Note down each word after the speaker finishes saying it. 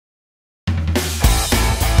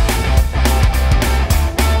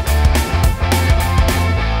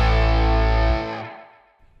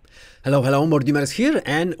Hello, Mordimers here,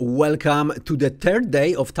 and welcome to the third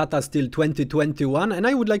day of TATA Steel 2021, and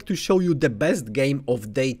I would like to show you the best game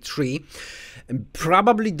of day 3.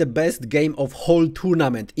 Probably the best game of whole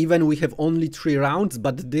tournament. Even we have only 3 rounds,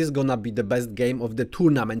 but this gonna be the best game of the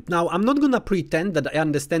tournament. Now, I'm not gonna pretend that I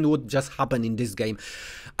understand what just happened in this game.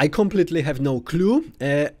 I completely have no clue.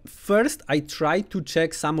 First, I tried to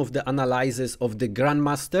check some of the analyses of the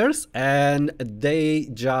Grandmasters, and they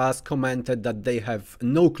just commented that they have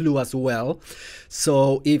no clue as well.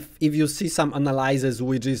 So if you see some analysis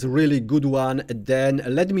which is really good one, then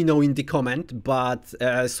let me know in the comment. But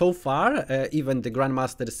so far, even the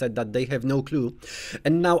Grandmaster said that they have no clue.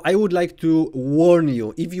 And now I would like to warn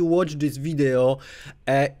you, if you watch this video,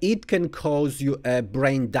 it can cause you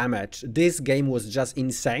brain damage. This game was just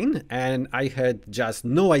insane, and I had just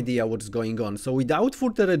no idea what's going on. So without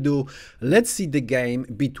further ado, let's see the game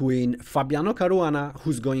between Fabiano Caruana,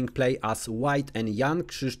 who's going to play as white, and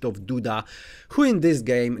Jan-Krzysztof Duda, who in this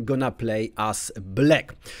game gonna play as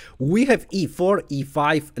black. We have e4,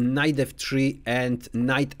 e5, knight f3 and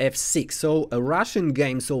knight f6. So a Russian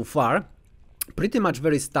game so far. Pretty much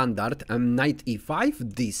very standard. Knight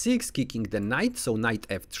e5, d6, kicking the knight, so knight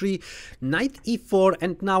f3, knight e4,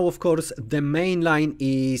 and now of course the main line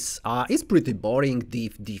is pretty boring.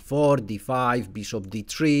 d4, d5, bishop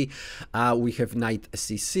d3. We have knight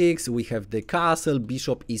c6. We have the castle,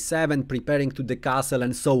 bishop e7, preparing to the castle,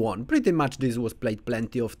 and so on. Pretty much this was played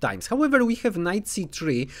plenty of times. However, we have knight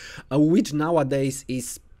c3, which nowadays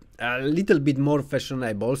is a little bit more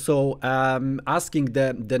fashionable. So asking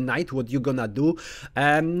the knight what you gonna do,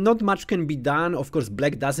 not much can be done. Of course,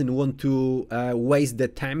 black doesn't want to waste the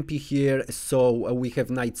tempi here, so we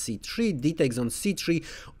have knight c3, d takes on c3,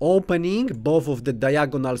 opening both of the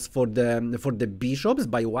diagonals for the bishops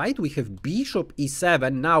by white. We have bishop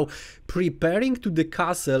e7, now preparing to the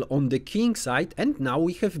castle on the king side, and now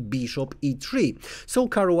we have bishop e3. So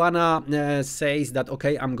Caruana says that,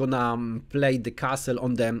 okay, I'm gonna play the castle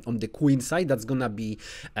on the queen side. That's gonna be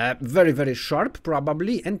very sharp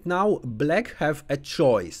probably. And now black have a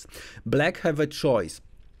choice.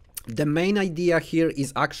 The main idea here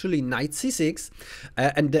is actually knight c6,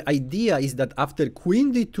 and the idea is that after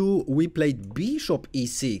queen d2 we played bishop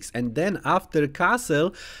e6, and then after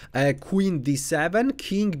castle queen d7,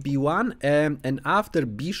 king b1, and after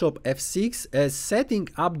bishop f6, setting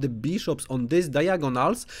up the bishops on these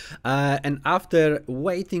diagonals, and after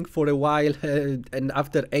waiting for a while, and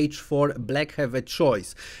after h4, black have a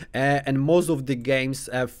choice, and most of the games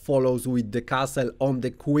follows with the castle on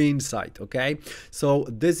the queen side. Okay, so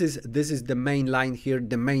this is the main line here,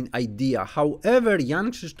 the main idea. However,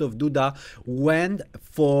 Jan-Krzysztof Duda went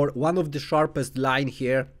for one of the sharpest line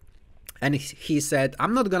here, and he said,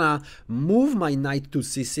 I'm not gonna move my knight to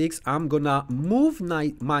c6, I'm gonna move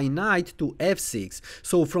my knight to f6.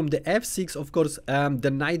 So from the f6, of course,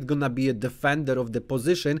 the knight gonna be a defender of the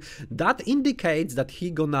position. That indicates that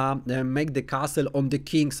he gonna make the castle on the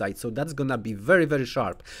king side. So that's gonna be very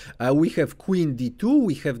sharp. We have queen d2,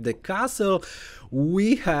 we have the castle,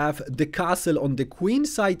 we have the castle on the queen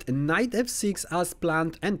side, knight f6 as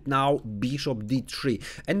planned, and now bishop d3.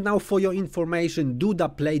 And now for your information,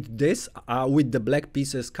 Duda played this with the black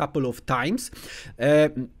pieces couple of times.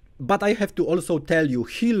 But I have to also tell you,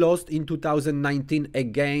 he lost in 2019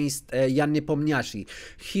 against Jan Nepomniachtchi.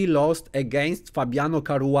 He lost against Fabiano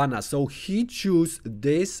Caruana. So he chose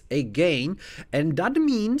this again, and that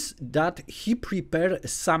means that he prepared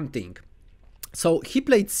something. So he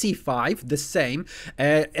played c5, the same,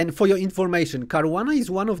 and for your information, Caruana is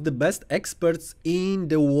one of the best experts in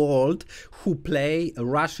the world who play a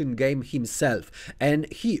Russian game himself, and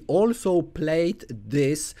he also played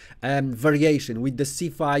this variation with the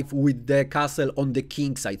c5, with the castle on the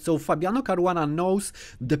king side. So Fabiano Caruana knows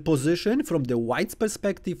the position from the white's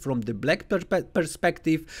perspective, from the black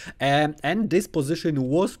perspective, and this position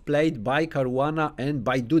was played by Caruana and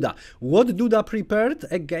by Duda. What Duda prepared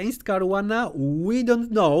against Caruana, we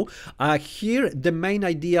don't know. Here the main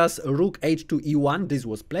ideas: rook h2 e1, this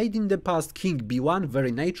was played in the past, king b1,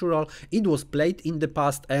 very natural. It was played in the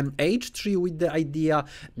past, h3 with the idea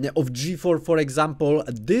of g4, for example.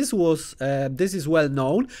 This is well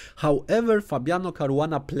known. However, Fabiano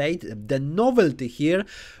Caruana played the novelty here,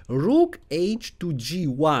 rook h2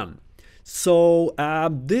 g1. So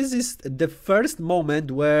this is the first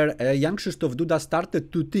moment where Jan-Krzysztof Duda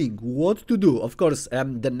started to think what to do. Of course,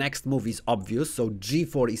 the next move is obvious, so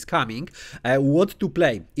g4 is coming. What to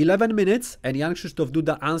play? 11 minutes, and Jan-Krzysztof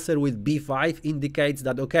Duda answer with b5 indicates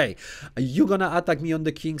that, okay, you're gonna attack me on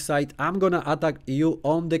the king side, I'm gonna attack you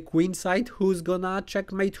on the queen side. Who's gonna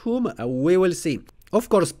checkmate whom? We will see. Of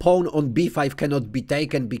course, pawn on b5 cannot be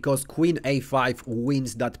taken because queen a5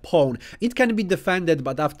 wins that pawn. It can be defended,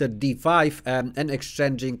 but after d5 and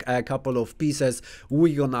exchanging a couple of pieces,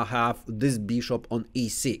 we're gonna have this bishop on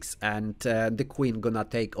e6 and the queen gonna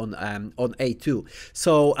take on a2.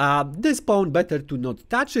 So this pawn, better to not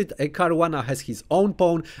touch it. Caruana has his own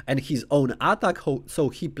pawn and his own attack, so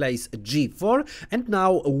he plays g4. And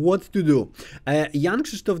now what to do?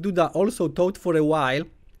 Jan-Krzysztof Duda also thought for a while,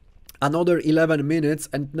 another 11 minutes,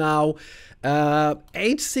 and now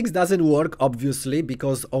h6 doesn't work, obviously,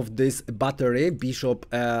 because of this battery bishop,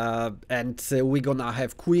 and we're gonna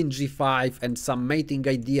have queen g5 and some mating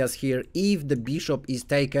ideas here. If the bishop is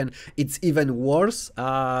taken, it's even worse,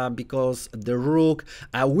 because the rook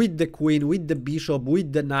with the queen, with the bishop,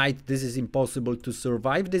 with the knight, this is impossible to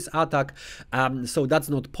survive this attack, so that's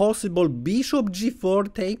not possible. Bishop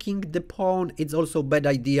g4 taking the pawn, it's also bad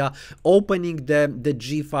idea. Opening the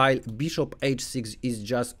g file, bishop h6 is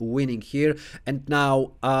just winning here. And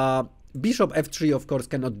now bishop f3 of course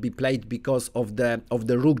cannot be played because of the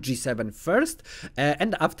rook g7 first,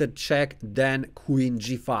 and after check then queen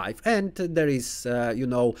g5, and there is you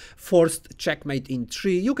know, forced checkmate in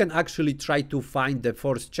 3. You can actually try to find the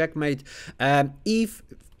forced checkmate. If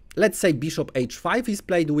let's say bishop h5 is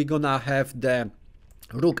played, we're gonna have the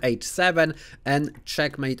rook h7 and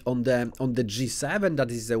checkmate on the g7.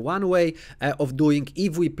 That is the one way of doing.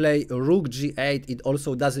 If we play rook g8, it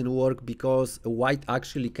also doesn't work because white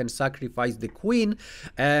actually can sacrifice the queen,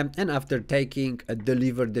 and after taking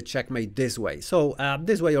deliver the checkmate this way. So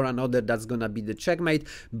this way or another, that's gonna be the checkmate.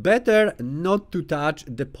 Better not to touch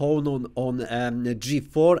the pawn on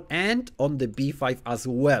g4 and on the b5 as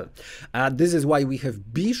well. This is why we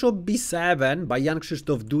have bishop b7 by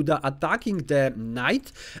Jan-Krzysztof Duda attacking the knight.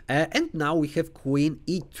 And now we have queen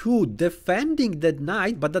e2 defending the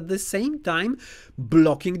knight, but at the same time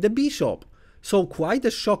blocking the bishop. So quite a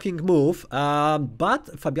shocking move,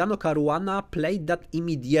 but Fabiano Caruana played that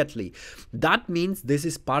immediately. That means this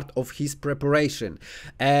is part of his preparation.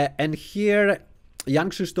 And here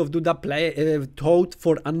Jan-Krzysztof Duda taught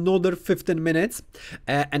for another 15 minutes,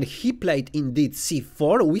 and he played indeed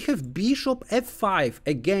c4. We have bishop f5,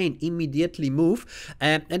 again immediately move,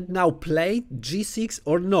 and now play g6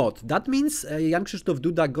 or not. That means Jan-Krzysztof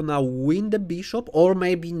Duda gonna win the bishop, or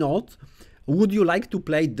maybe not. Would you like to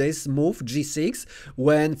play this move, g6,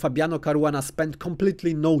 when Fabiano Caruana spent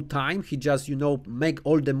completely no time? He just, you know, make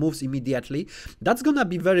all the moves immediately. That's gonna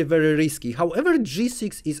be very, very risky. However,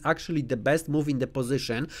 g6 is actually the best move in the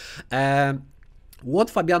position.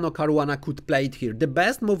 What Fabiano Caruana could play it here. The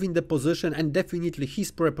best move in the position, and definitely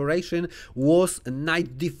his preparation, was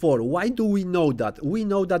knight d4. Why do we know that? We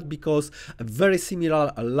know that because a very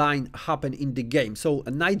similar line happened in the game. So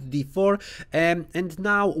knight d4, and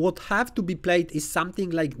now what have to be played is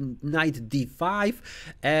something like knight d5,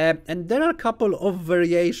 and there are a couple of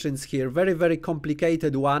variations here. Very, very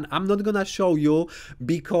complicated one. I'm not gonna show you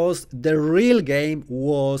because the real game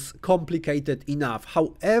was complicated enough.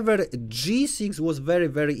 However, g6 was very,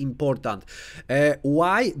 very important.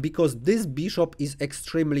 Why? Because this bishop is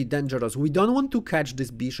extremely dangerous. We don't want to catch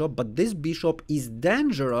this bishop, but this bishop is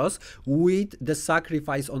dangerous with the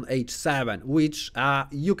sacrifice on h7, which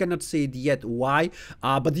you cannot see it yet why,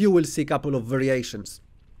 but you will see a couple of variations.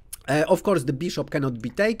 Of course, the bishop cannot be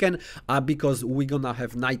taken because we're gonna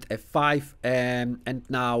have knight f5, and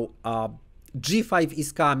now g5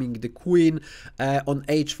 is coming, the queen on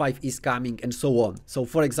h5 is coming, and so on. So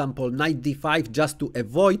for example, knight d5 just to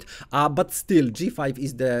avoid, but still g5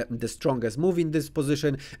 is the strongest move in this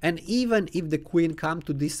position. And even if the queen come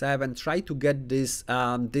to d7, try to get this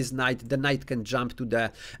this knight, the knight can jump to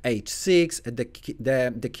the h6,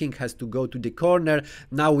 the king has to go to the corner.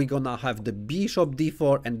 Now we're gonna have the bishop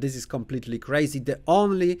d4, and this is completely crazy. The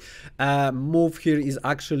only move here is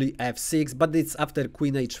actually f6, but it's after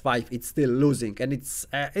queen h5, it's still losing, and it's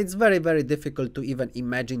very, very difficult to even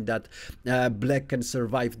imagine that black can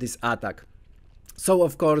survive this attack. So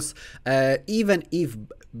of course, even if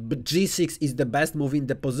g6 is the best move in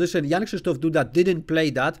the position, Jan-Krzysztof Duda didn't play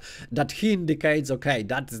that. That he indicates, okay,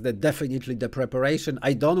 that's definitely the preparation.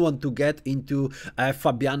 I don't want to get into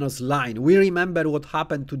Fabiano's line. We remember what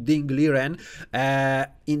happened to Ding Liren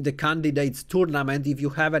in the candidates tournament. If you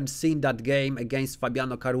haven't seen that game against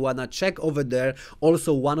Fabiano Caruana, check over there.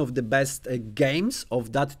 Also one of the best games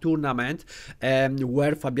of that tournament,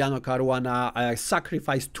 where Fabiano Caruana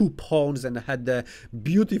sacrificed 2 pawns and had the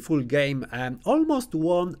beautiful game, almost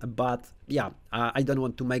won, but yeah, I don't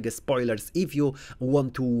want to make spoilers. If you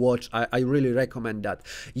want to watch, I really recommend that.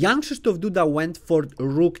 Jan-Krzysztof Duda went for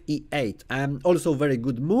rook e8, also very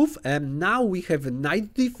good move. Now we have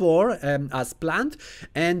knight d4 as planned,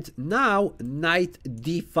 and now knight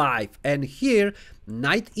d5, and here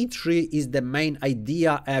knight e3 is the main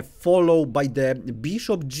idea, followed by the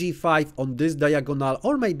bishop g5 on this diagonal,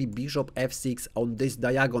 or maybe bishop f6 on this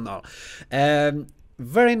diagonal.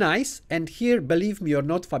 Very nice. And here, believe me or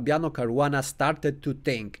not, Fabiano Caruana started to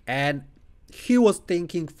think, and he was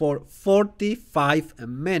thinking for 45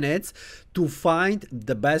 minutes to find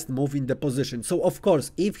the best move in the position. So of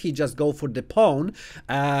course, if he just go for the pawn,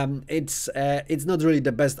 it's not really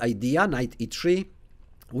the best idea. Knight e3.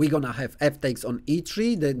 We're gonna have f takes on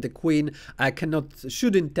e3. The queen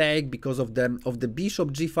shouldn't take because of the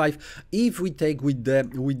bishop g5. If we take with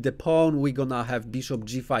the pawn, we're gonna have bishop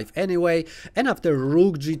g5 anyway. And after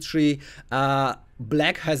rook g3,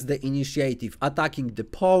 Black has the initiative, attacking the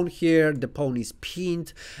pawn here. The pawn is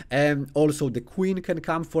pinned, and also the queen can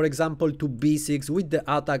come, for example, to b6 with the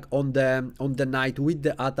attack on the knight, with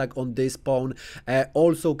the attack on this pawn.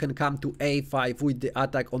 Also can come to a5 with the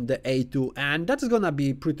attack on the a2, and that's gonna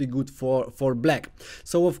be pretty good for Black.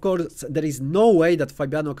 So of course there is no way that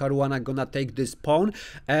Fabiano Caruana gonna take this pawn.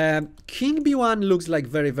 King b1 looks like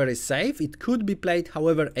very safe. It could be played,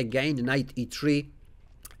 however, again knight e3.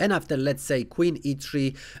 And after, let's say, queen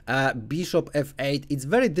e3, bishop f8, it's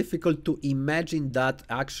very difficult to imagine that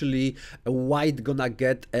actually white gonna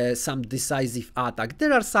get some decisive attack.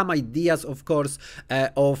 There are some ideas, of course,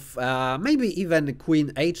 of maybe even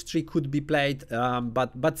queen h3 could be played,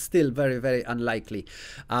 but still very unlikely.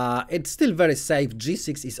 It's still very safe.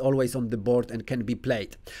 g6 is always on the board and can be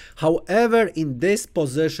played. However, in this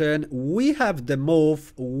position, we have the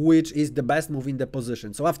move which is the best move in the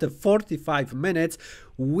position. So after 45 minutes,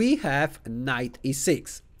 we have knight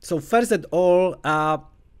e6. So first of all,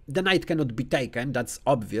 the knight cannot be taken, that's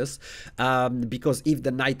obvious, because if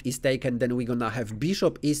the knight is taken, then we're gonna have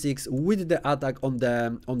bishop e6 with the attack on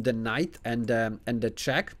the knight and the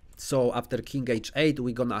check. So after king h8,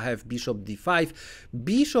 we're gonna have bishop d5,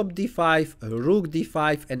 rook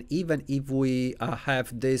d5, and even if we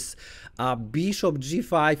have this bishop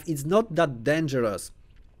g5, it's not that dangerous,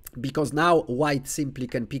 because now white simply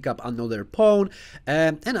can pick up another pawn,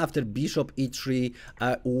 and after bishop e3,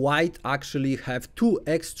 white actually have two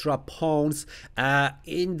extra pawns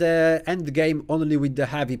in the endgame only with the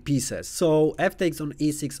heavy pieces. So f takes on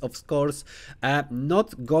e6, of course,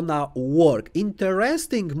 not gonna work.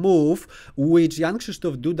 Interesting move which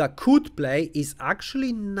Jan-Krzysztof Duda could play is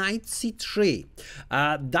actually knight c3.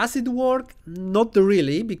 Does it work? Not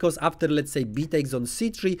really, because after, let's say, b takes on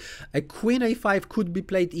c3, a queen a5 could be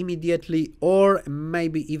played immediately, or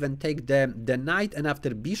maybe even take the knight, and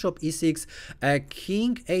after bishop e6,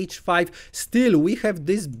 king h5. Still we have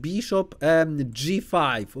this bishop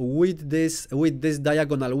g5 with this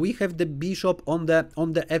diagonal. We have the bishop on the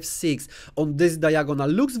f6 on this diagonal.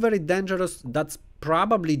 Looks very dangerous. That's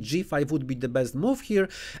probably g5 would be the best move here.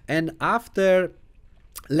 And after,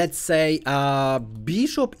 let's say,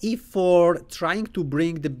 bishop e4, trying to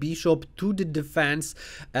bring the bishop to the defense,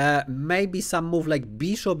 maybe some move like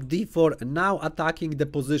bishop d4, now attacking the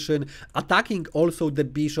position, attacking also the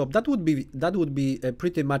bishop. That would be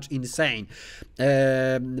pretty much insane.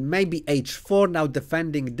 Maybe h4, now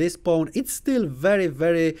defending this pawn. It's still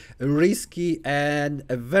very risky and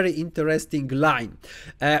a very interesting line.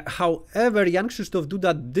 However, Jan-Krzysztof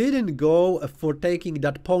Duda didn't go for taking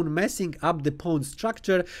that pawn, messing up the pawn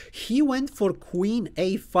structure. He went for queen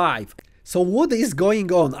a5. So what is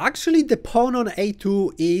going on? Actually, the pawn on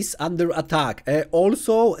a2 is under attack.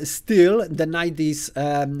 Also, still, the knight is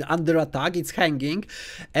under attack. It's hanging,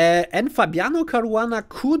 and Fabiano Caruana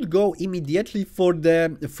could go immediately for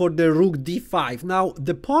the rook d5. Now,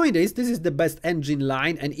 the point is, this is the best engine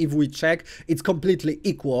line, and if we check, it's completely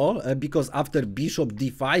equal, because after bishop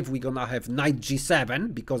d5, we're gonna have knight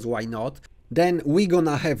g7, because why not? Then we're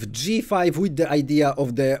gonna have g5 with the idea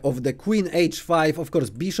of the queen h5. Of course,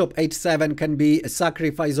 bishop h7 can be a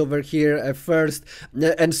sacrifice over here first,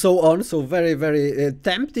 and so on. So very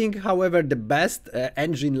tempting. However, the best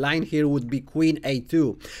engine line here would be queen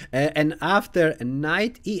a2, and after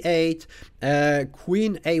knight e8,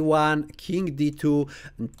 queen a1, king d2,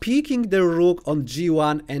 picking the rook on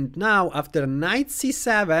g1, and now after knight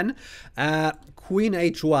c7, queen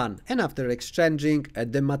h1, and after exchanging,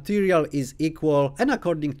 the material is equal, and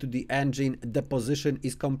according to the engine, the position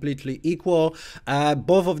is completely equal.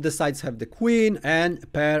 Both of the sides have the queen and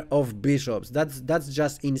pair of bishops. That's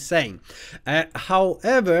just insane.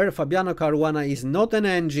 However, Fabiano Caruana is not an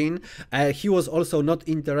engine. He was also not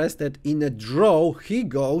interested in a draw. He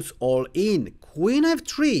goes all in. Queen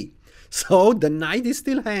f3. So the knight is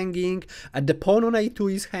still hanging, the pawn on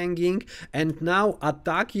a2 is hanging, and now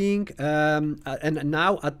attacking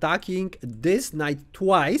this knight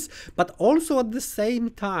twice, but also at the same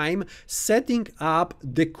time setting up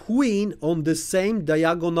the queen on the same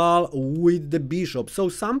diagonal with the bishop. So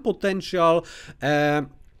some potential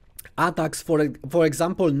attacks, for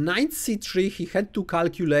example, knight c3, he had to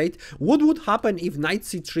calculate what would happen if knight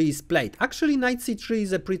c3 is played. Actually, knight c3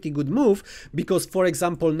 is a pretty good move because, for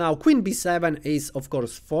example, now queen b7 is of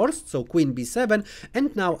course forced, so queen b7,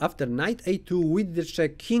 and now after knight a2 with the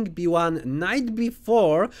check, king b1, knight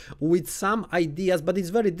b4 with some ideas, but it's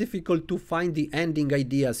very difficult to find the ending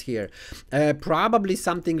ideas here. Probably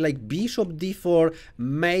something like bishop d4,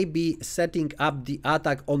 maybe setting up the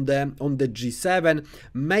attack on the g7,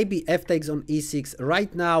 maybe f takes on e6.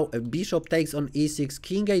 Right now bishop takes on e6,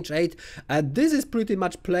 king h8. This is pretty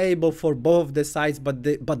much playable for both the sides, but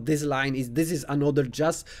this line is, this is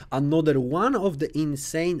just another one of the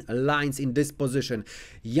insane lines in this position.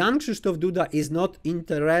 Jan-Krzysztof Duda is not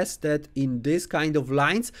interested in this kind of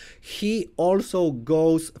lines. He also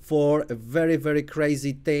goes for a very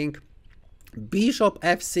crazy thing. Bishop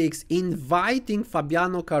f6, inviting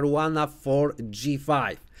Fabiano Caruana for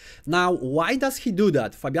g5. Now, why does he do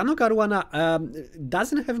that? Fabiano Caruana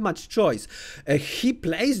doesn't have much choice. He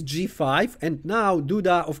plays g5, and now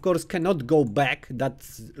Duda, of course, cannot go back.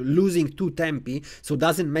 That's losing 2 tempi, so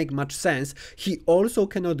doesn't make much sense. He also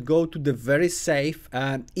cannot go to the very safe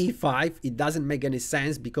e5. It doesn't make any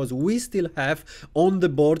sense because we still have on the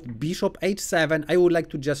board bishop h7. I would like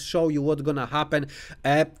to just show you what's gonna happen.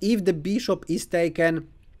 If the bishop is taken,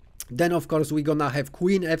 then of course we're gonna have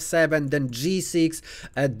queen f7, then g6,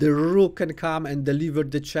 the rook can come and deliver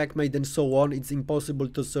the checkmate and so on. It's impossible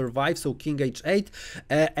to survive, so king h8,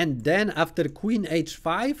 and then after queen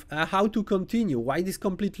h5, how to continue? White is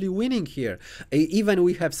completely winning here. Even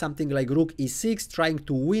we have something like rook e6 trying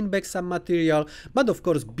to win back some material, but of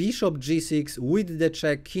course bishop g6 with the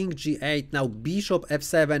check, king g8, now bishop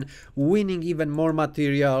f7 winning even more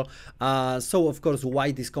material. So of course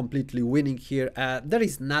white is completely winning here. There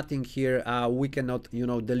is nothing here, we cannot, you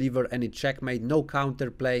know, deliver any checkmate, no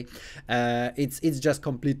counterplay. It's just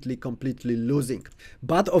completely losing.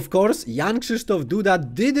 But of course Jan-Krzysztof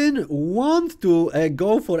Duda didn't want to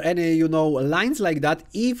go for any, you know, lines like that.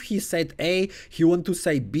 If he said A, he want to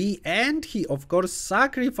say B, and he of course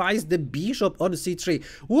sacrificed the bishop on c3.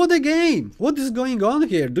 What a game! What is going on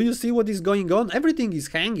here? Do you see what is going on? Everything is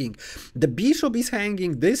hanging. The bishop is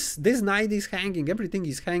hanging, this knight is hanging, everything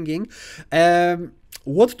is hanging.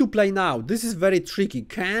 What to play now? This is very tricky.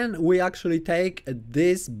 Can we actually take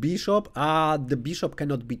this bishop? The bishop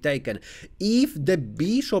cannot be taken. If the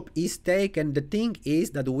bishop is taken, the thing is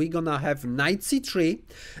that we're gonna have knight c3,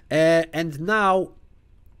 and now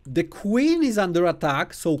the queen is under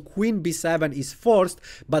attack, so queen b7 is forced,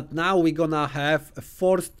 but now we're gonna have a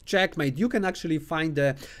forced checkmate. You can actually find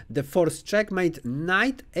the forced checkmate,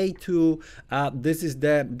 knight a2, this is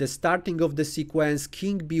the starting of the sequence,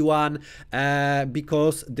 king b1,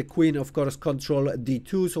 because the queen of course control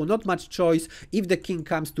d2, so not much choice. If the king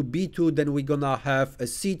comes to b2, then we're gonna have a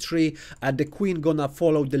c3, the queen gonna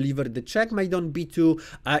follow, deliver the checkmate on b2.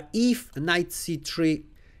 If knight c3,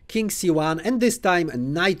 king c1, and this time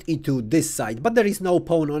knight e2 this side, but there is no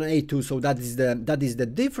pawn on a2, so that is the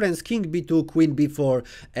difference. King b2, queen b4,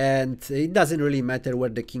 and it doesn't really matter where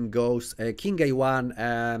the king goes. King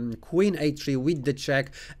a1, queen a3 with the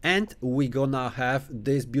check, and we're gonna have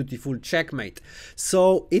this beautiful checkmate.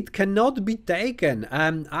 So it cannot be taken.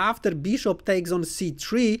 After bishop takes on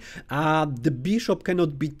c3, the bishop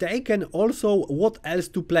cannot be taken. Also, what else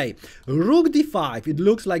to play? Rook d5. It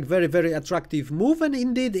looks like very attractive move, and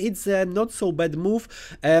indeed it's a not so bad move.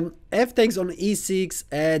 F takes on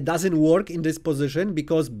e6 doesn't work in this position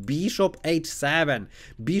because bishop h7.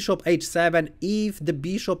 Bishop h7, if the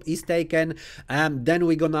bishop is taken, then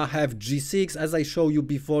we're gonna have g6, as I showed you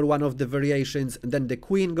before, one of the variations. Then the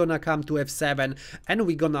queen gonna come to f7, and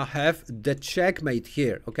we're gonna have the checkmate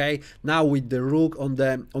here. Okay, now with the rook on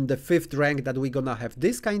the 5th rank, that we're gonna have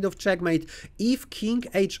this kind of checkmate. If king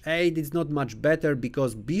h8, it's not much better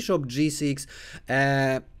because bishop g6,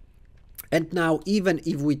 And now, even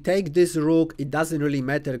if we take this rook, it doesn't really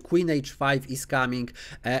matter. Queen h5 is coming,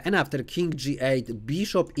 and after king g8,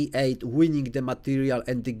 bishop e8, winning the material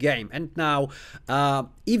and the game. And now,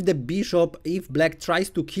 if black tries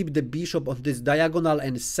to keep the bishop on this diagonal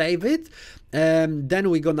and save it, then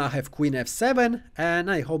we're gonna have queen f7, and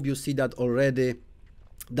I hope you see that already,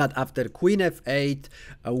 that after queen f8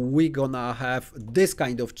 we're gonna have this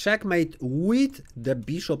kind of checkmate with the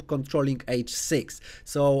bishop controlling h6.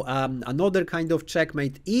 So another kind of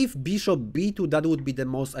checkmate. If bishop b2, that would be the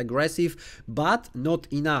most aggressive, but not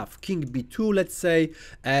enough. King b2, let's say,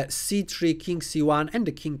 c3, king c1, and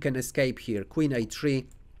the king can escape here. Queen a3,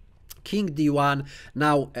 king d1.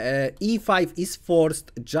 Now e5 is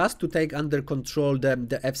forced just to take under control the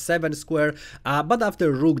f7 square, but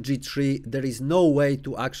after rook g3 there is no way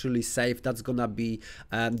to actually save. That's gonna be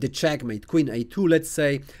the checkmate. Queen a2, let's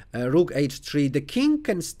say, rook h3. The king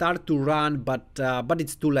can start to run, but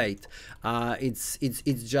it's too late.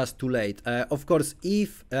 It's just too late. Of course,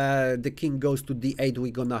 if the king goes to d8,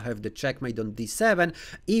 we're gonna have the checkmate on d7.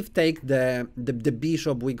 If take the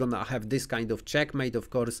bishop, we're gonna have this kind of checkmate. Of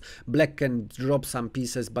course, black can drop some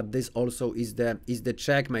pieces, but this also is the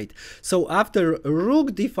checkmate. So after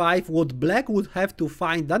rook d5, what black would have to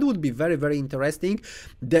find, that would be very, very interesting.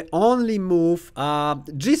 The only move,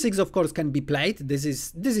 g6 of course can be played. This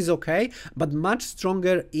is okay, but much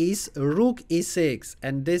stronger is rook e6,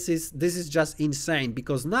 and this is just insane,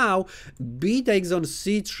 because now b takes on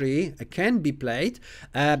c3 can be played,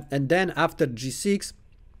 and then after g6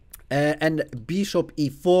 and bishop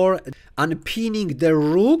e4, unpinning the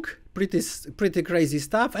rook. Pretty crazy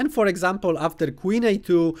stuff. And for example, after queen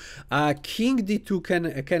a2, king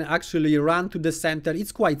d2 can actually run to the center.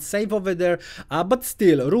 It's quite safe over there, but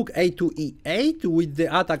still rook a2 e8 with the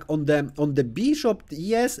attack on the bishop.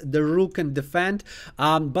 Yes, the rook can defend,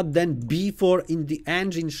 but then b4 in the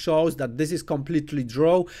engine shows that this is completely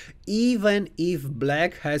draw, even if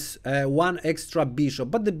black has one extra bishop.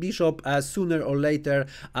 But the bishop sooner or later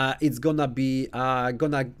it's gonna be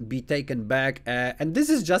taken back, and this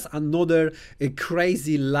is just another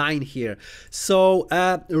crazy line here. So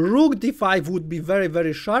rook d5 would be very,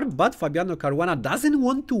 very sharp, but Fabiano Caruana doesn't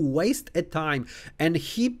want to waste a time, and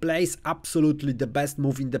he plays absolutely the best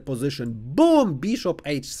move in the position. Boom, bishop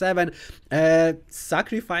h7,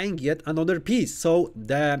 sacrificing yet another piece. So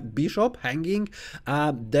the bishop hanging,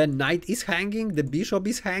 the knight is hanging, the bishop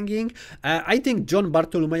is hanging. I think John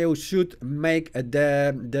Bartolomeo should make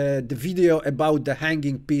the video about the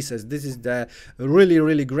hanging pieces. This is the really,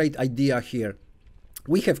 really great idea here.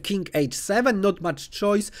 We have king h7, not much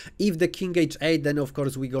choice. If the king h8, then of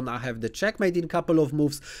course we're gonna have the checkmate in a couple of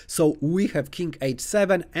moves. So we have king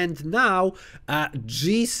h7, and now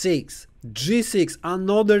g6. G6,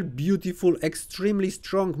 another beautiful, extremely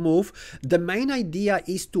strong move. The main idea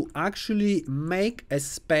is to actually make a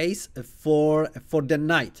space for the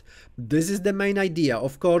knight. This is the main idea.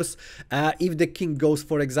 Of course, if the king goes,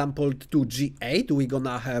 for example, to g8, we're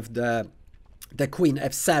gonna have the queen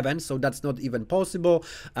f7, so that's not even possible.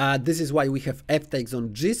 This is why we have f takes on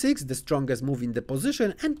g6, the strongest move in the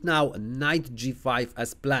position, and now knight g5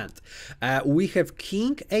 as planned. We have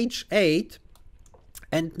king h8,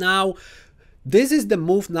 and now this is the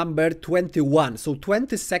move number 21. So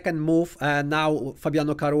 22nd move now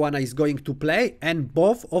Fabiano Caruana is going to play, and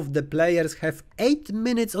both of the players have 8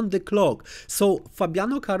 minutes on the clock. So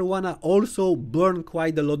Fabiano Caruana also burned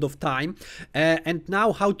quite a lot of time. And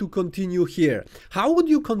now how to continue here? How would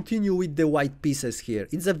you continue with the white pieces here?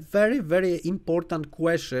 It's a very, very important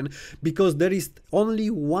question, because there is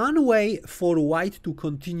only one way for white to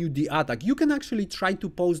continue the attack. You can actually try to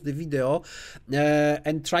pause the video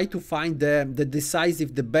and try to find the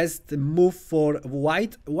decisive, the best move for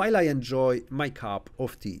white, while I enjoy my cup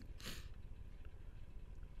of tea.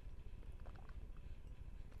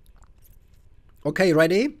 Okay,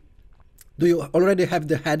 ready? Do you already have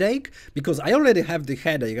the headache? Because I already have the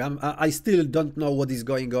headache. I still don't know what is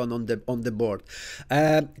going on the board.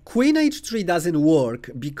 Queen h3 doesn't work,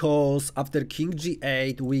 because after king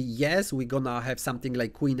g8, we're gonna have something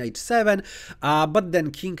like queen h7, but then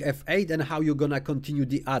king f8, and how you're gonna continue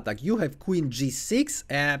the attack? You have queen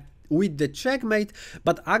g6, with the checkmate,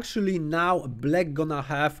 but actually now black gonna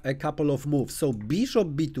have a couple of moves. So bishop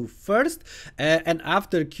b2 first, and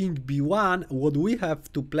after king b1, what we have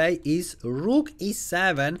to play is rook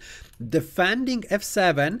e7, defending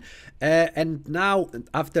f7, and now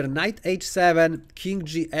after knight h7, king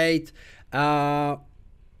g8, now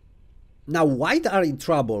white are in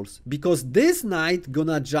troubles, because this knight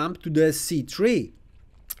gonna jump to the c3.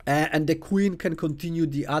 and the queen can continue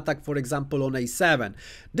the attack, for example, on a7.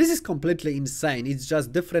 This is completely insane. It's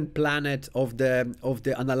just different planet of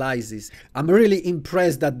the analysis. I'm really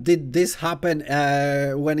impressed that did this happen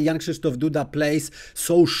when Jan-Krzysztof Duda plays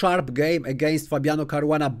so sharp game against Fabiano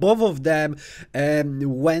Caruana. Both of them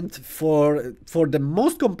went for the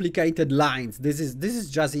most complicated lines. This is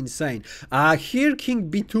just insane. Here king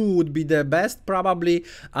b2 would be the best probably,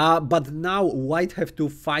 but now white have to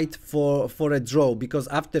fight for a draw, because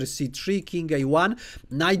after c3, king a1,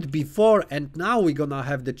 knight b4, and now we're gonna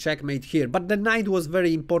have the checkmate here. But the knight was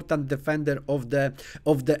very important defender of the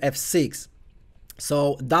f6.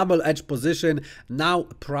 So double edge position. Now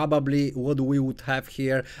probably what we would have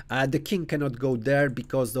here, the king cannot go there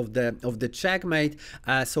because of the checkmate.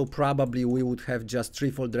 So probably we would have just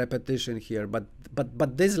threefold repetition here.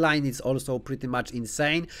 But this line is also pretty much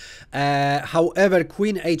insane. However,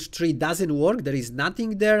 queen h3 doesn't work. There is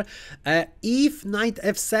nothing there. If knight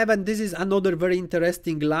f7, this is another very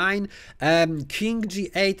interesting line. King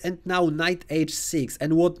g8 and now knight h6.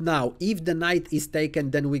 And what now? If the knight is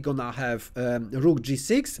taken, then we're gonna have rook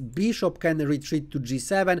g6, bishop can retreat to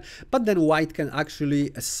g7, but then white can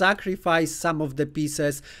actually sacrifice some of the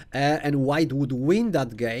pieces, and white would win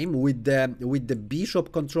that game with the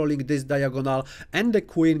bishop controlling this diagonal and the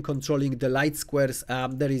queen controlling the light squares.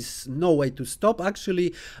 There is no way to stop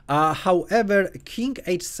actually. However, king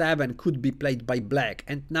h7 could be played by black,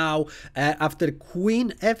 and now after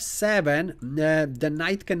queen f7, the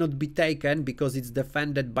knight cannot be taken because it's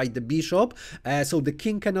defended by the bishop, so the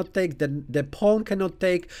king cannot take, the pawn cannot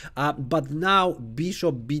take, but now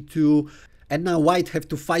bishop b2, and now white have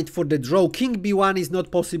to fight for the draw. King b1 is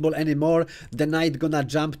not possible anymore. The knight gonna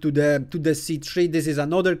jump to the c3. This is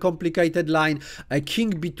another complicated line.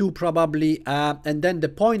 King b2 probably, and then the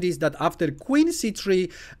point is that after queen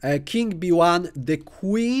c3, king b1, the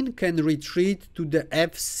queen can retreat to the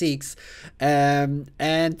f6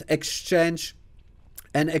 and exchange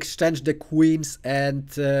the queens and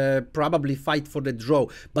probably fight for the draw,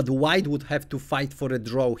 but white would have to fight for a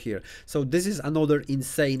draw here. So this is another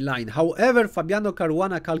insane line. However, Fabiano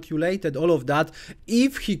Caruana calculated all of that.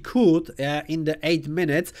 If he could, in the 8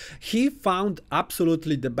 minutes, he found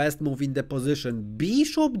absolutely the best move in the position.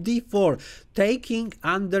 Bishop d4, taking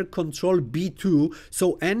under control b2,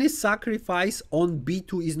 so any sacrifice on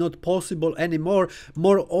b2 is not possible anymore.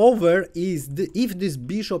 Moreover, if this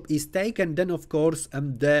bishop is taken, then of course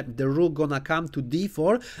the rook gonna come to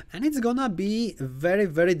d4, and it's gonna be very,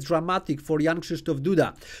 very dramatic for Jan-Krzysztof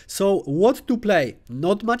Duda. So what to play?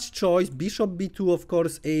 Not much choice. Bishop b2 of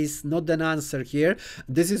course is not an answer here.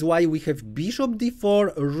 This is why we have bishop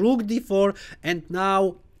d4, rook d4, and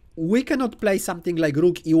now we cannot play something like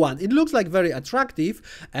rook e1. It looks like very attractive,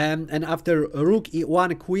 and after rook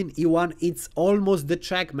e1, queen e1, it's almost the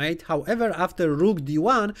checkmate. However, after rook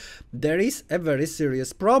d1, there is a very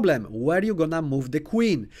serious problem. Where you gonna move the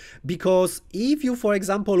queen? Because if you, for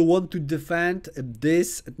example, want to defend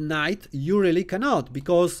this knight, you really cannot,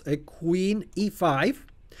 because a queen e5,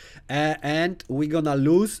 and we're gonna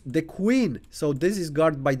lose the queen. So this is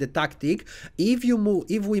guarded by the tactic. If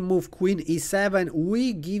we move queen e7,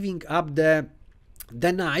 we giving up the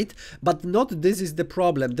knight, but not this is the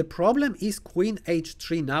problem. The problem is queen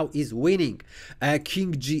h3 now is winning.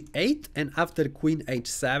 King g8, and after queen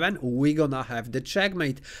h7 we're gonna have the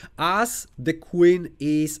checkmate, as the queen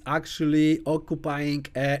is actually occupying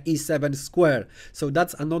e7 square. So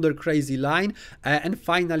that's another crazy line. And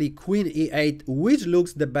finally queen e8, which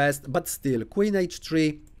looks the best, but still queen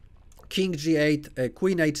h3, king g8,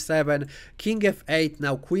 queen h7, king f8,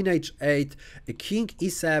 now queen h8, king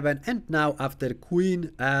e7, and now after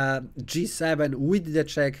queen g7 with the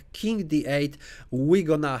check, king d8, we're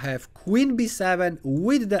gonna have queen b7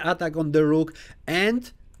 with the attack on the rook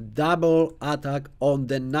and double attack on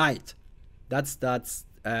the knight. That's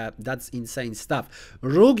insane stuff.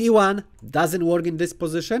 Rook e1 doesn't work in this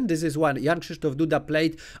position. This is one Jan-Krzysztof Duda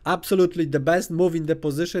played absolutely the best move in the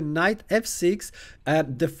position. Knight f6,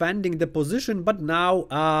 defending the position, but now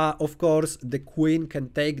of course the queen can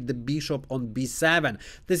take the bishop on b7.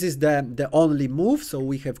 This is the only move, so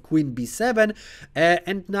we have queen b7,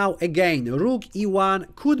 and now again rook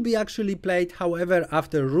e1 could be actually played. However,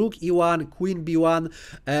 after rook e1, queen b1,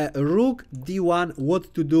 rook d1,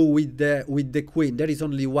 what to do with the queen? There is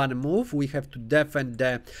only one move. We have to defend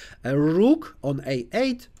the rook on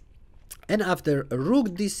a8, And after rook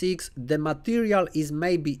d6, the material is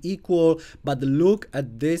maybe equal, but look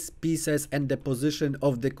at these pieces and the position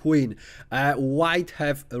of the queen. White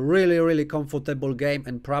have a really comfortable game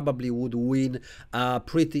and probably would win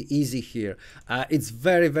pretty easy here. It's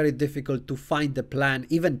very difficult to find the plan,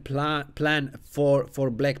 even plan for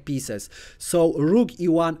black pieces. So rook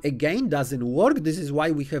e1 again doesn't work. This is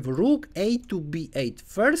why we have rook a to b8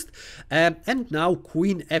 first, and now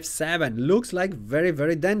queen f7 looks like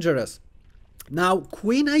very dangerous. Now,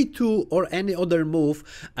 queen a2 or any other move,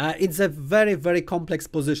 it's a very complex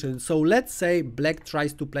position. So let's say black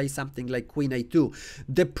tries to play something like queen a2.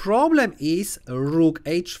 The problem is rook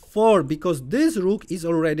h4, because this rook is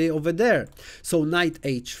already over there. So knight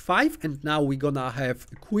h5, and now we're gonna have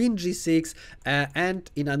queen g6, and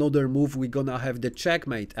in another move we're gonna have the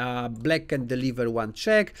checkmate. Black can deliver one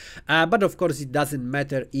check, but of course it doesn't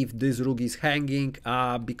matter if this rook is hanging,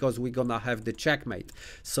 because we're gonna have the checkmate.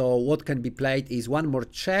 So what can be played is one more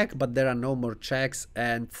check, but there are no more checks,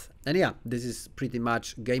 and yeah, this is pretty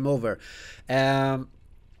much game over.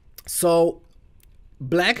 So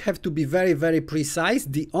black have to be very precise.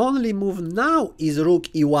 The only move now is rook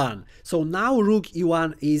e1. So now rook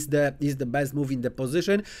e1 is the best move in the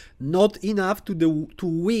position. Not enough to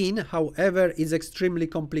win, however, it's extremely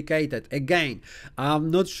complicated. Again,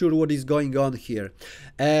 I'm not sure what is going on here.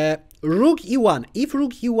 Rook e1. If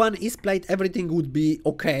rook e1 is played, everything would be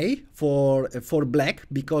okay for black,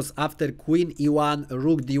 because after queen e1,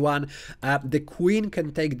 rook d1, the queen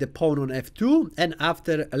can take the pawn on f2, and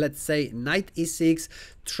after, let's say, knight e6,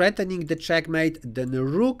 threatening the checkmate, then the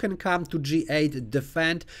rook can come to g8,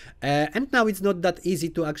 defend, and now it's not that easy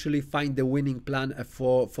to actually find the winning plan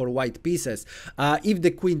for white pieces. If the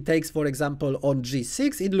queen takes, for example, on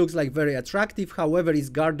g6, it looks like very attractive, however, it's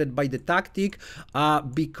guarded by the tactic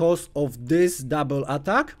because of this double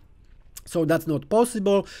attack. So that's not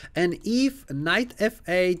possible. And if knight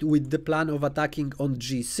f8 with the plan of attacking on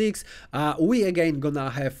g6, we again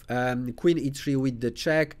gonna have queen e3 with the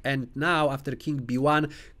check, and now after king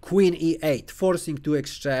b1, queen e8, forcing to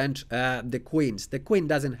exchange the queens. The queen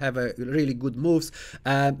doesn't have a really good moves.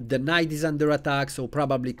 The knight is under attack, so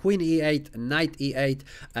probably queen e8, knight e8,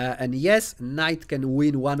 and yes, knight can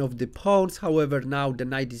win one of the pawns. However, now the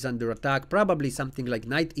knight is under attack, probably something like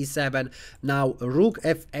knight e7, now rook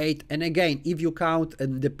f8, and again, if you count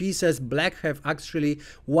the pieces, black have actually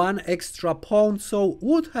one extra pawn, so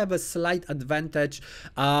would have a slight advantage,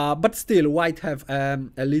 but still white have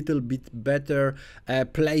a little bit better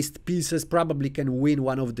placed pieces, probably can win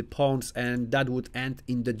one of the pawns, and that would end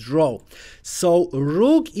in the draw. So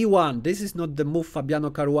rook e1, this is not the move Fabiano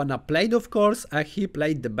Caruana played, of course. He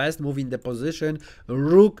played the best move in the position,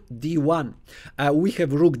 rook d1. We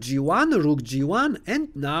have rook g1,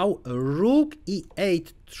 and now rook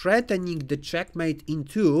e8, threatening the checkmate in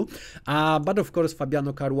two, but of course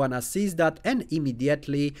Fabiano Caruana sees that and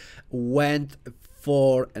immediately went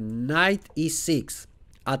for knight e6,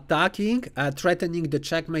 attacking, threatening the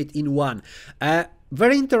checkmate in one.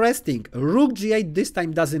 Very interesting. Rook g8 this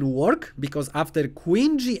time doesn't work, because after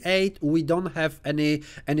queen g8 we don't have any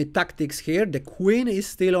tactics here. The queen is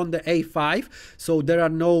still on the a5, so there are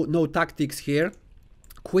no tactics here.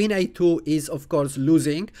 Queen a2 is of course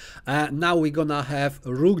losing. Now we're gonna have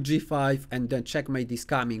rook g5, and then checkmate is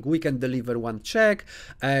coming. We can deliver one check,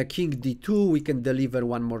 king d2, we can deliver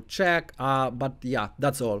one more check, but yeah,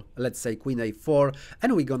 that's all. Let's say queen a4,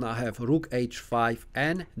 and we're gonna have rook h5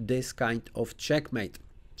 and this kind of checkmate.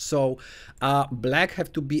 So black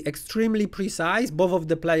have to be extremely precise. Both of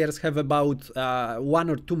the players have about 1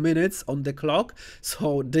 or 2 minutes on the clock.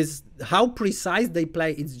 So this, how precise they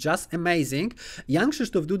play, it's just amazing.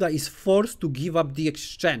 Jan-Krzysztof Duda is forced to give up the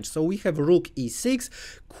exchange. So we have rook e6,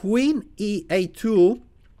 queen a2.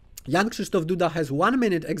 Jan-Krzysztof Duda has 1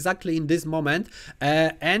 minute exactly in this moment,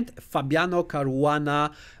 and Fabiano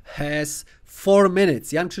Caruana has 4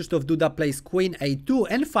 minutes. Jan-Krzysztof Duda plays queen a2,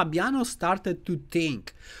 and Fabiano started to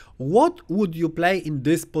think, what would you play in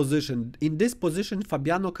this position? In this position,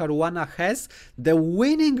 Fabiano Caruana has the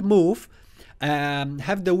winning move.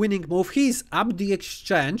 He's up the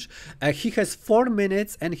exchange. He has 4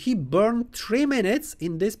 minutes, and he burned 3 minutes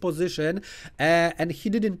in this position, and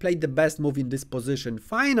he didn't play the best move in this position.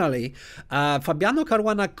 Finally, Fabiano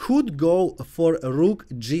Caruana could go for rook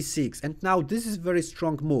g6, and now this is very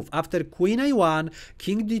strong move. After queen a1,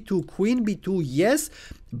 king d2, queen b2, yes,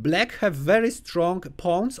 black have very strong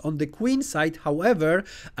pawns on the queen side. However,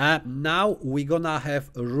 now we're gonna have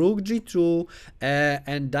rook g2,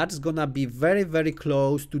 and that's gonna be very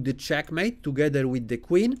close to the checkmate together with the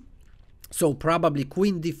queen. So probably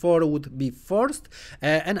queen d4 would be forced,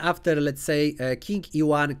 and after, let's say, king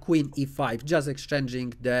e1, queen e5, just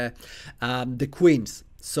exchanging the queens.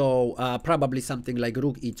 So probably something like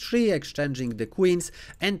rook e3, exchanging the queens,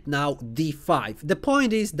 and now d5. The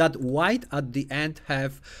point is that white at the end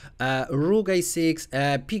have rook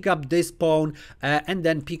a6, pick up this pawn, and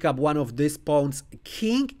then pick up one of these pawns.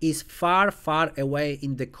 King is far, far away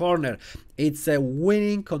in the corner. It's a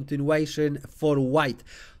winning continuation for white.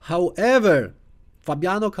 However,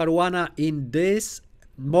 Fabiano Caruana in this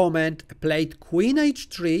moment played queen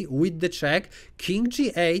h3 with the check, king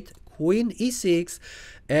g8, queen e6,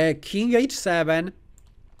 king h7,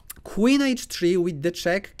 queen h3 with the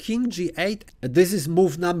check, king g8. This is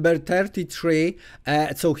move number 33.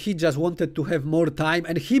 So he just wanted to have more time,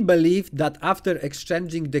 and he believed that after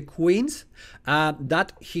exchanging the queens,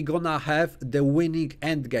 that he gonna have the winning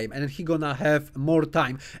endgame and he gonna have more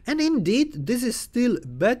time. And indeed, this is still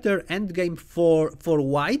better endgame for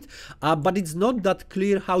white, but it's not that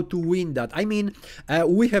clear how to win that. I mean,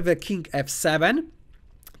 we have a king f7.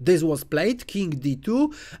 This was played, king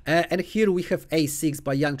d2, and here we have a6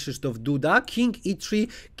 by Jan-Krzysztof Duda, king e3,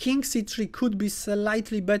 king c3 could be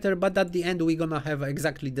slightly better, but at the end we're gonna have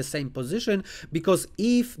exactly the same position, because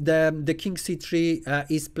if the king c3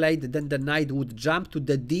 is played, then the knight would jump to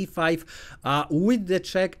the d5 with the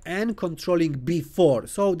check and controlling b4,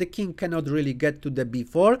 so the king cannot really get to the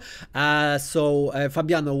b4, so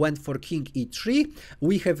Fabiano went for king e3,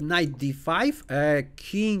 we have knight d5,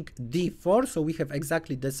 king d4, so we have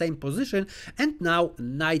exactly the same position, and now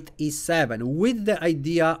knight e7 with the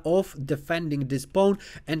idea of defending this pawn,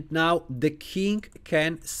 and now the king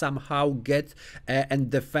can somehow get and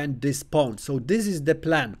defend this pawn. So this is the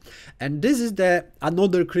plan, and this is the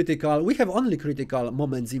another critical, we have only critical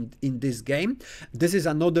moments in this game. This is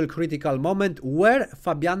another critical moment where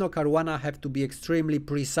Fabiano Caruana have to be extremely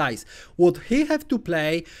precise. What he have to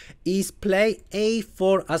play is play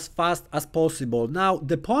a4 as fast as possible. Now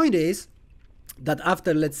the point is that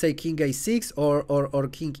after, let's say, king a6 or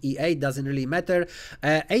king e8, doesn't really matter,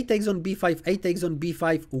 a takes on b5, a takes on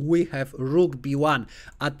b5, we have rook b1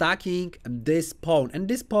 attacking this pawn, and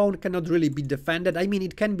this pawn cannot really be defended. I mean,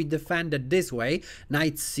 it can be defended this way,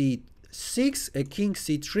 knight c6, king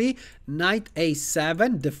c3, knight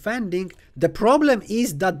a7, defending. The problem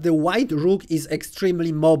is that the white rook is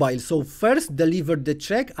extremely mobile, so first deliver the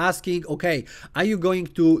check, asking, okay, are you going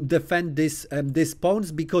to defend this these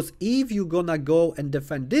pawns, because if you're gonna go and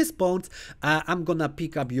defend these pawns, I'm gonna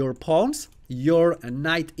pick up your pawns. Your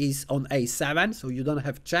knight is on a7, so you don't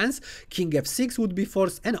have chance. King f6 would be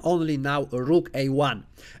forced, and only now rook a1.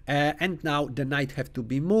 And now the knight have to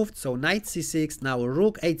be moved, so knight c6, now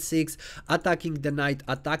rook h6, attacking the knight,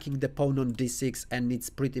 attacking the pawn on d6, and it's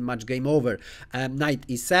pretty much game over. Knight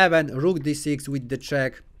e7, rook d6 with the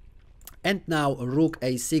check, and now rook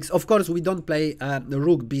a6. Of course, we don't play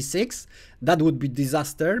rook b6. That would be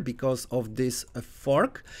disaster because of this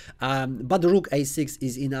fork. But rook a6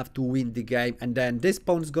 is enough to win the game. And then this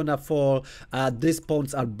pawn's gonna fall. These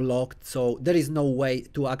pawns are blocked. So there is no way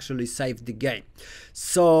to actually save the game.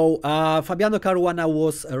 So Fabiano Caruana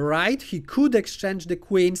was right. He could exchange the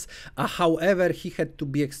queens. However, he had to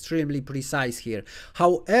be extremely precise here.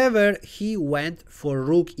 However, he went for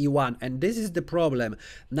rook e1. And this is the problem.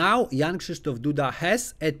 Now Jan-Krzysztof Duda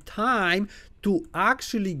has a time to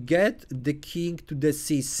actually get the king to the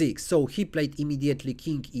c6. So he played immediately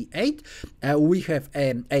king e8. We have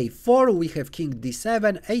a4, we have king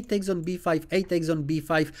d7, a takes on b5, a takes on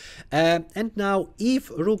b5. And now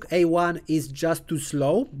if rook a1 is just too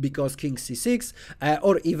slow, because king c6,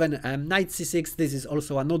 or even knight c6, this is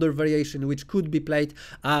also another variation which could be played.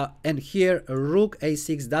 And here rook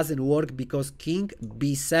a6 doesn't work because king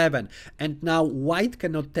b7. And now white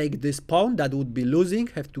cannot take this pawn, that would be losing,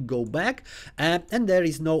 have to go back. And there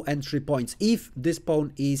is no entry points. If this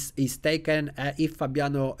pawn is taken, if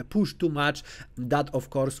Fabiano pushed too much, that of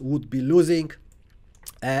course would be losing.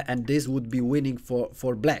 And this would be winning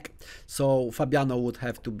for black. So Fabiano would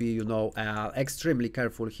have to be, you know, extremely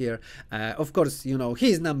careful here. Of course, you know,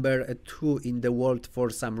 he's number 2 in the world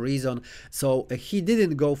for some reason. So he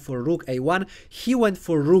didn't go for rook a1. He went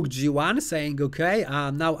for rook g1, saying, okay,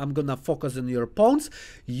 now I'm gonna focus on your pawns.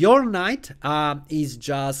 Your knight is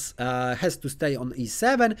just has to stay on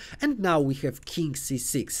e7, and now we have king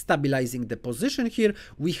c6, stabilizing the position here.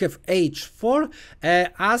 We have h4,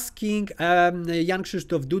 asking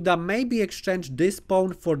Jan-Krzysztof Duda maybe exchange this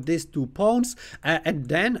pawn for these two pawns, and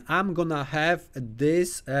then I'm gonna have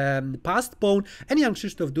this passed pawn. And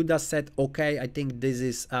Jan-Krzysztof Duda said, okay, I think this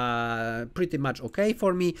is pretty much okay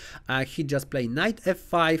for me. He just played knight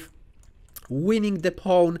f5. winning the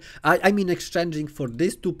pawn, I mean exchanging for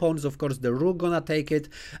these 2 pawns. Of course the rook gonna take it,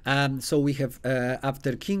 so we have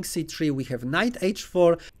after king c3 we have knight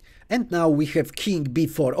h4. And now we have king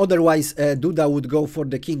b4. Otherwise, Duda would go for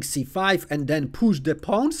the king c5 and then push the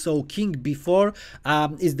pawn. So king b4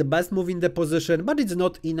 is the best move in the position, but it's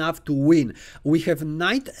not enough to win. We have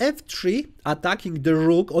knight f3 attacking the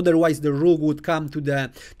rook. Otherwise, the rook would come to the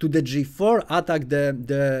g4, attack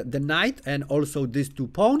the knight and also these 2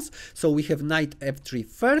 pawns. So we have knight f3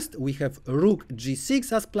 first. We have rook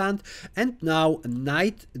g6 as planned, and now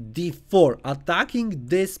knight d4 attacking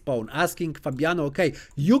this pawn, asking Fabiano, okay,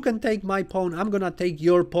 you can take my pawn, I'm gonna take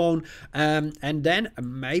your pawn, and then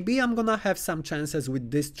maybe I'm gonna have some chances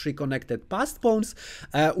with these 3 connected passed pawns.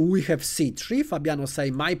 We have c3. Fabiano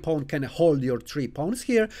say my pawn can hold your 3 pawns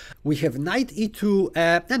here. We have knight e2,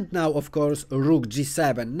 and now of course rook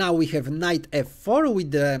g7. Now we have knight f4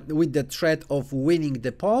 with the threat of winning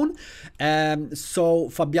the pawn. So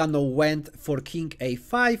Fabiano went for king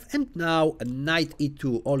a5, and now knight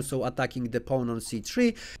e2 also attacking the pawn on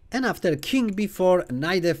c3. And after king b4,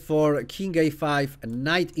 knight f4, king a5,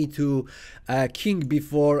 knight e2, king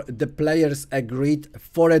b4, the players agreed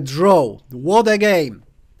for a draw. What a game!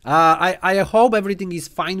 I hope everything is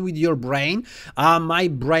fine with your brain. My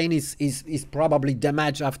brain is probably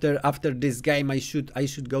damaged after this game. I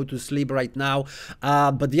should go to sleep right now.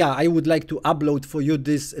 But yeah, I would like to upload for you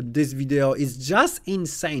this video. It's just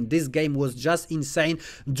insane. This game was just insane.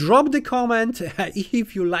 Drop the comment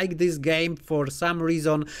if you like this game for some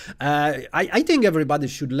reason. I think everybody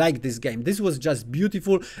should like this game. This was just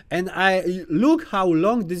beautiful, and look how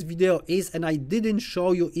long this video is, and I didn't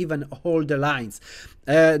show you even all the lines.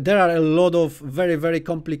 There are a lot of very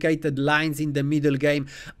complicated lines in the middle game.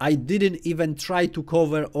 I didn't even try to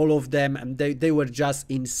cover all of them, and they were just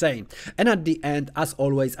insane. And at the end, as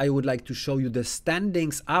always, I would like to show you the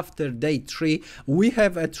standings after day 3. We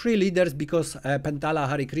have 3 leaders because Pentala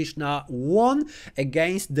Harikrishna won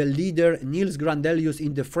against the leader Niels Grandelius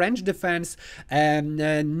in the French defense, and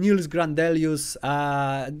Niels Grandelius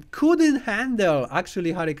couldn't handle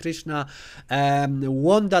actually Harikrishna,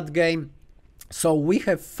 won that game. So we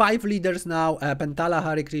have 5 leaders now: Pentala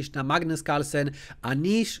Harikrishna, Magnus Carlsen,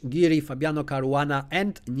 Anish Giri, Fabiano Caruana,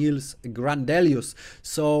 and Niels Grandelius.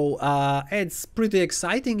 So it's pretty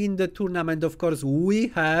exciting in the tournament. Of course,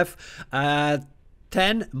 we have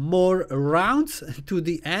 10 more rounds to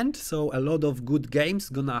the end, so a lot of good games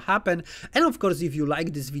gonna happen. And of course, if you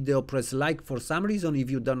like this video, press like. For some reason, if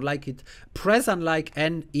you don't like it, press unlike.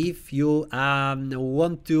 And if you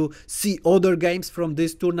want to see other games from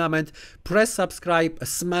this tournament, press subscribe,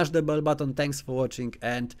 smash the bell button. Thanks for watching,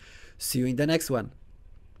 and see you in the next one.